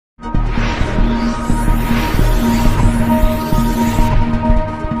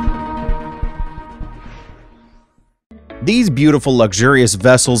These beautiful luxurious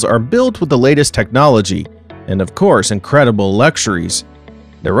vessels are built with the latest technology and, of course, incredible luxuries.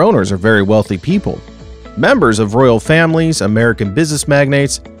 Their owners are very wealthy people, members of royal families, American business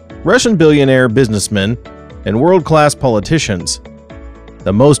magnates, Russian billionaire businessmen, and world-class politicians.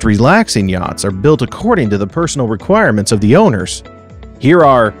 The most relaxing yachts are built according to the personal requirements of the owners. Here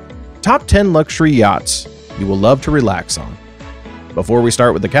are top 10 luxury yachts you will love to relax on. Before we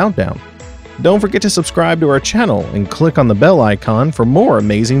start with the countdown, don't forget to subscribe to our channel and click on the bell icon for more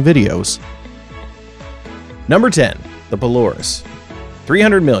amazing videos. Number 10. The Pelorus.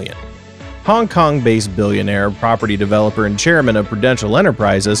 300 million. Hong Kong-based billionaire, property developer, and chairman of Prudential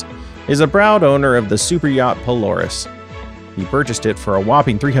Enterprises is a proud owner of the super yacht Pelorus. He purchased it for a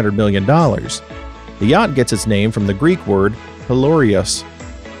whopping $300 million. The yacht gets its name from the Greek word pelorious,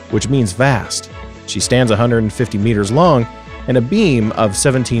 which means vast. She stands 150 meters long and a beam of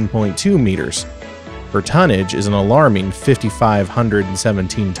 17.2 meters. Her tonnage is an alarming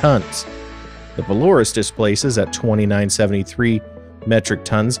 5,517 tons. The Pelorus displaces at 2,973 metric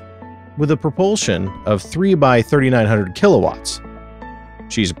tons with a propulsion of 3 by 3,900 kilowatts.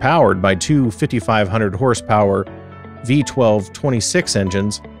 She's powered by two 5,500 horsepower V12 26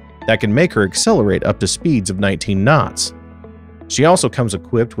 engines that can make her accelerate up to speeds of 19 knots. She also comes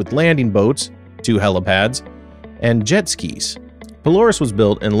equipped with landing boats, 2 helipads, and jet skis. Pelorus was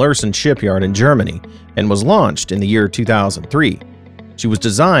built in Lürssen shipyard in Germany and was launched in the year 2003. She was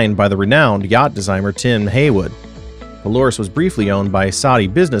designed by the renowned yacht designer Tim Haywood. Pelorus was briefly owned by a Saudi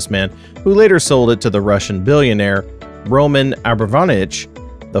businessman who later sold it to the Russian billionaire Roman Abramovich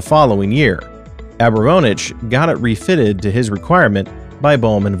the following year. Abramovich got it refitted to his requirement by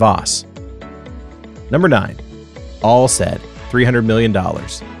Bowman Voss. Number 9. All Said, $300 million.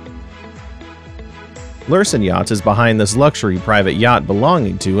 Lürssen Yachts is behind this luxury private yacht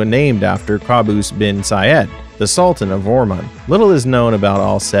belonging to and named after Qaboos bin Zayed, the Sultan of Oman. Little is known about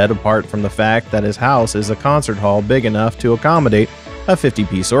All Said apart from the fact that his house is a concert hall big enough to accommodate a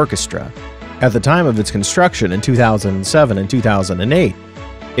 50-piece orchestra. At the time of its construction in 2007 and 2008,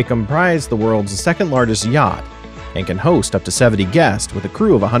 it comprised the world's second largest yacht and can host up to 70 guests with a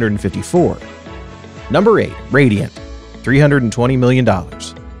crew of 154. Number 8. Radiant, $320 million.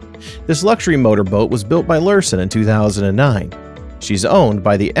 This luxury motorboat was built by Lürssen in 2009. She's owned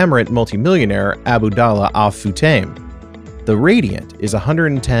by the Emirate multimillionaire Abdullah Al Futtaim. The Radiant is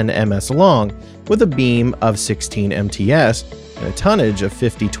 110 ms long with a beam of 16 mts and a tonnage of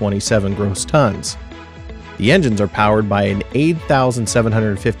 5027 gross tons. The engines are powered by an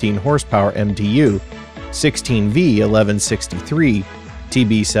 8,715 horsepower MTU 16V1163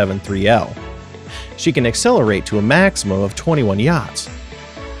 TB73L. She can accelerate to a maximum of 21 yachts.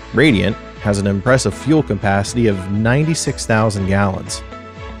 Radiant has an impressive fuel capacity of 96,000 gallons.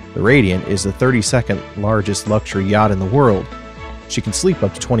 The Radiant is the 32nd largest luxury yacht in the world. She can sleep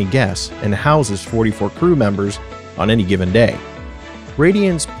up to 20 guests and houses 44 crew members on any given day.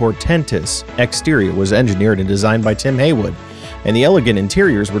 Radiant's portentous exterior was engineered and designed by Tim Haywood, and the elegant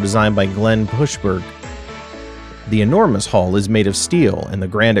interiors were designed by Glenn Pushberg. The enormous hull is made of steel and the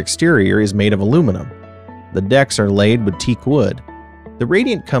grand exterior is made of aluminum. The decks are laid with teak wood. The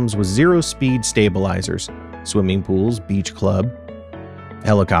Radiant comes with 0-speed stabilizers, swimming pools, beach club,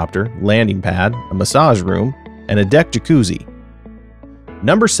 helicopter, landing pad, a massage room, and a deck jacuzzi.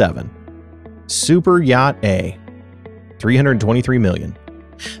 Number 7. Super Yacht A, $323 million.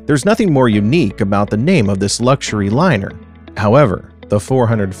 There's nothing more unique about the name of this luxury liner. However, the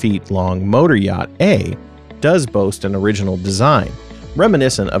 400 feet long motor yacht A does boast an original design,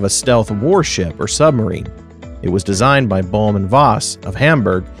 reminiscent of a stealth warship or submarine. It was designed by Bowman Voss of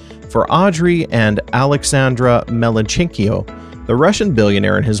Hamburg for Audrey and Alexandra Melenchenko, the Russian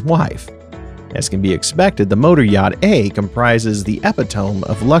billionaire, and his wife. As can be expected, the motor yacht A comprises the epitome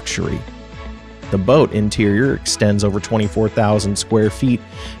of luxury. The boat interior extends over 24,000 square feet,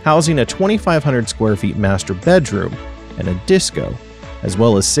 housing a 2,500 square feet master bedroom and a disco, as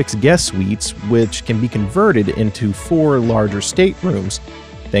well as 6 guest suites, which can be converted into 4 larger staterooms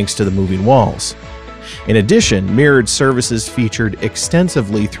thanks to the moving walls. In addition, mirrored services featured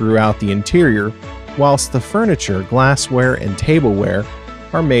extensively throughout the interior, whilst the furniture, glassware, and tableware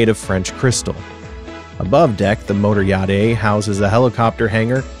are made of French crystal. Above deck, the motor yacht A houses a helicopter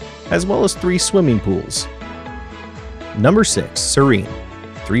hangar, as well as 3 swimming pools. Number 6. Serene,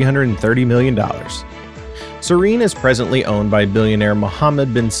 $330 million. Serene is presently owned by billionaire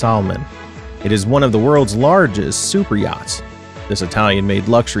Mohammed bin Salman. It is one of the world's largest super yachts. This Italian-made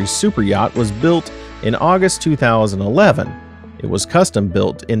luxury super yacht was built in August 2011. It was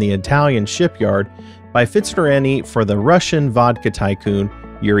custom-built in the Italian shipyard by Fitzgerald for the Russian vodka tycoon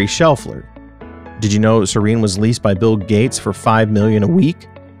Yuri Shelfler. Did you know Serene was leased by Bill Gates for $5 million a week?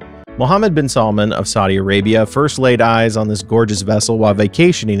 Mohammed bin Salman of Saudi Arabia first laid eyes on this gorgeous vessel while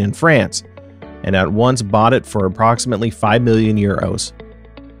vacationing in France, and at once bought it for approximately 5 million euros.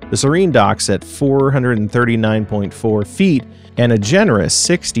 The Serene docks at 439.4 feet and a generous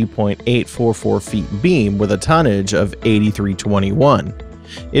 60.844 feet beam with a tonnage of 8321.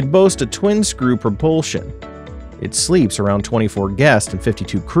 It boasts a twin-screw propulsion. It sleeps around 24 guests and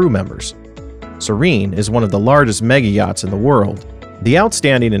 52 crew members. Serene is one of the largest mega yachts in the world. The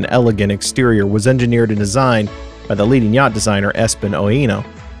outstanding and elegant exterior was engineered and designed by the leading yacht designer Espen Oino.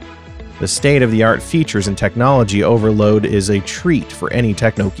 The state-of-the-art features and technology overload is a treat for any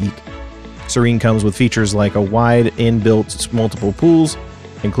techno geek. Serene comes with features like a wide inbuilt multiple pools,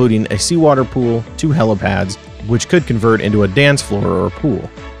 including a seawater pool, 2 helipads, which could convert into a dance floor or a pool.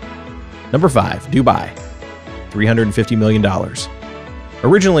 Number 5. Dubai. $350 million.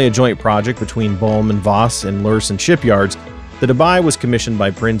 Originally a joint project between Bohm and Voss and Lursen shipyards, the Dubai was commissioned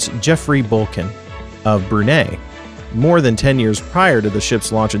by Prince Jeffrey Bolkan of Brunei. More than 10 years prior to the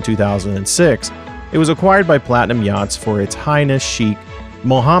ship's launch in 2006, it was acquired by Platinum Yachts for Its Highness Sheikh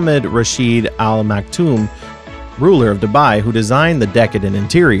Mohammed Rashid Al Maktoum, ruler of Dubai, who designed the decadent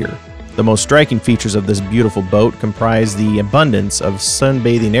interior. The most striking features of this beautiful boat comprise the abundance of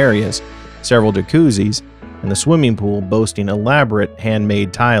sunbathing areas, several jacuzzis, and the swimming pool boasting elaborate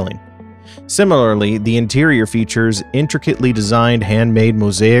handmade tiling. Similarly, the interior features intricately designed handmade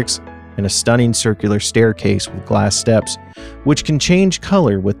mosaics and a stunning circular staircase with glass steps, which can change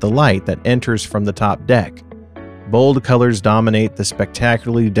color with the light that enters from the top deck. Bold colors dominate the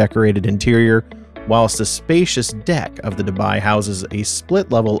spectacularly decorated interior, whilst the spacious deck of the Dubai houses a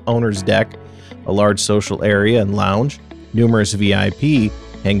split-level owner's deck, a large social area and lounge, numerous VIP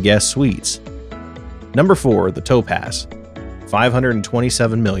and guest suites. Number 4. The Topaz.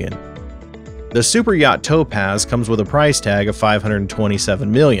 $527 million. The super yacht Topaz comes with a price tag of $527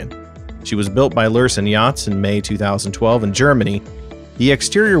 million. She was built by Lursen Yachts in May 2012 in Germany. The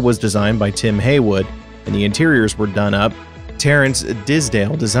exterior was designed by Tim Haywood, and the interiors were done up Terence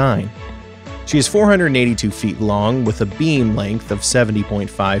Disdale design. She is 482 feet long with a beam length of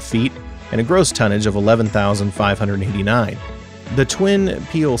 70.5 feet and a gross tonnage of 11,589. The twin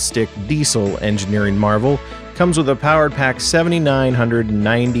peel stick diesel engineering marvel comes with a powered pack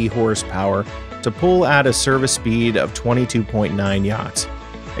 7,990 horsepower to pull at a service speed of 22.9 yachts.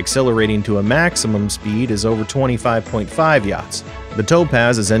 Accelerating to a maximum speed is over 25.5 yachts. The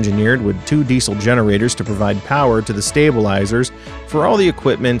Topaz is engineered with 2 diesel generators to provide power to the stabilizers for all the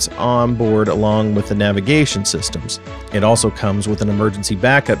equipment on board along with the navigation systems. It also comes with an emergency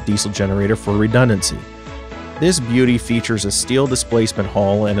backup diesel generator for redundancy. This beauty features a steel displacement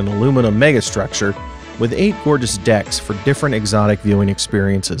hull and an aluminum megastructure with 8 gorgeous decks for different exotic viewing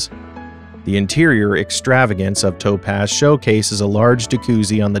experiences. The interior extravagance of Topaz showcases a large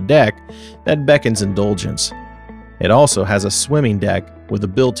jacuzzi on the deck that beckons indulgence. It also has a swimming deck with a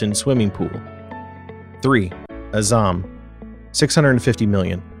built-in swimming pool. 3. Azam. $650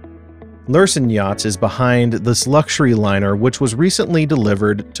 million. Lursen Yachts is behind this luxury liner, which was recently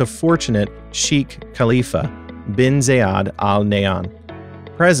delivered to fortunate Sheikh Khalifa bin Zayed Al Nahyan,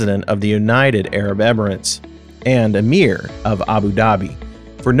 President of the United Arab Emirates and Emir of Abu Dhabi,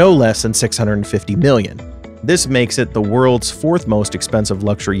 for no less than $650 million. This makes it the world's 4th most expensive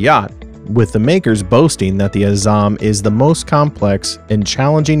luxury yacht, with the makers boasting that the Azam is the most complex and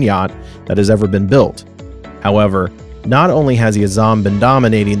challenging yacht that has ever been built. However, not only has the Azam been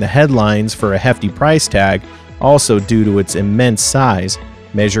dominating the headlines for a hefty price tag, also due to its immense size,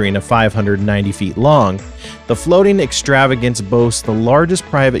 measuring a 590 feet long, the floating extravagance boasts the largest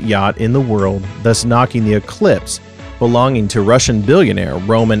private yacht in the world, thus knocking the Eclipse, belonging to Russian billionaire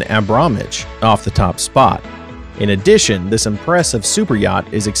Roman Abramovich, off the top spot. In addition, this impressive super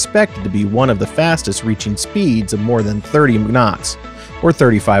yacht is expected to be one of the fastest, reaching speeds of more than 30 knots, or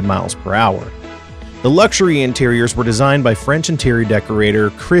 35 miles per hour. The luxury interiors were designed by French interior decorator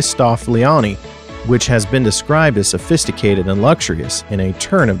Christophe Leoni, which has been described as sophisticated and luxurious in a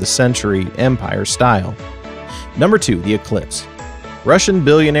turn-of-the-century empire style. Number 2. The Eclipse. Russian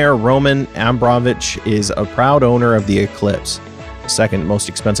billionaire Roman Abramovich is a proud owner of the Eclipse, the 2nd most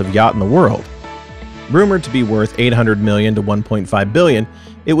expensive yacht in the world. Rumored to be worth $800 million to $1.5 billion,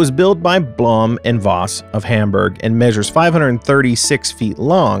 it was built by Blom and Voss of Hamburg and measures 536 feet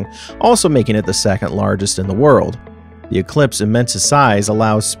long, also making it the 2nd largest in the world. The Eclipse's immense size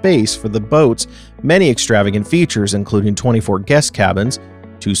allows space for the boat's many extravagant features, including 24 guest cabins,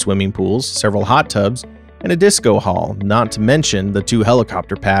 2 swimming pools, several hot tubs, and a disco hall, not to mention the 2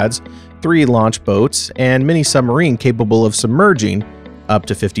 helicopter pads, 3 launch boats, and mini submarine capable of submerging up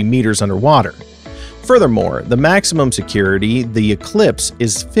to 50 meters underwater. Furthermore, the maximum security, the Eclipse,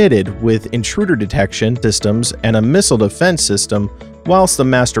 is fitted with intruder detection systems and a missile defense system, whilst the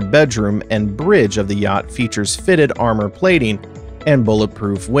master bedroom and bridge of the yacht features fitted armor plating and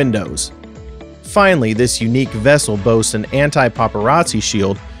bulletproof windows. Finally, this unique vessel boasts an anti-paparazzi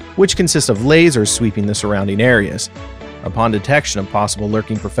shield, which consists of lasers sweeping the surrounding areas. Upon detection of possible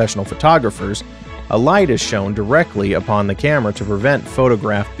lurking professional photographers, a light is shown directly upon the camera to prevent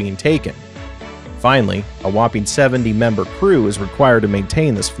photograph being taken. Finally, a whopping 70-member crew is required to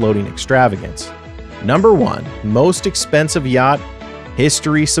maintain this floating extravagance. Number 1. Most expensive yacht,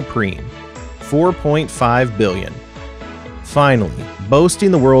 History Supreme, $4.5 billion. Finally,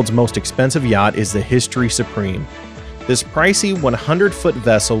 boasting the world's most expensive yacht is the History Supreme. This pricey 100-foot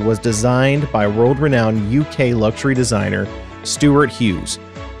vessel was designed by world-renowned UK luxury designer Stuart Hughes,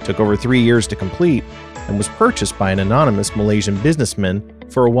 took over 3 years to complete, and was purchased by an anonymous Malaysian businessman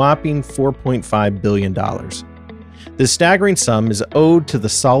for a whopping $4.5 billion. This staggering sum is owed to the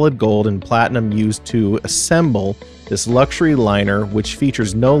solid gold and platinum used to assemble this luxury liner, which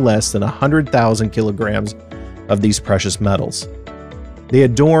features no less than 100,000 kilograms of these precious metals. They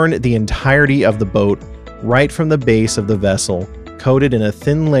adorn the entirety of the boat, right from the base of the vessel, coated in a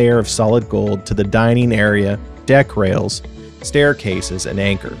thin layer of solid gold, to the dining area, deck rails, staircases, and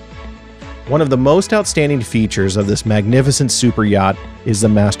anchor. One of the most outstanding features of this magnificent super yacht is the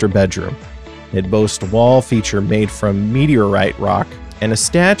master bedroom. It boasts a wall feature made from meteorite rock and a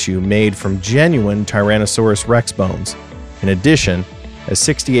statue made from genuine Tyrannosaurus Rex bones. In addition, a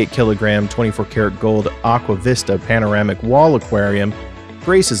 68-kilogram 24-karat gold Aqua Vista panoramic wall aquarium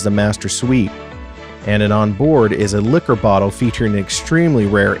graces the master suite, and an onboard is a liquor bottle featuring an extremely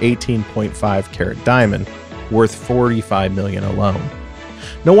rare 18.5-carat diamond worth $45 million alone.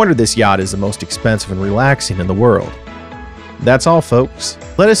 No wonder this yacht is the most expensive and relaxing in the world. That's all, folks.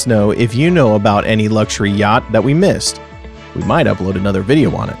 Let us know if you know about any luxury yacht that we missed. We might upload another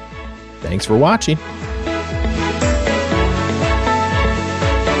video on it. Thanks for watching.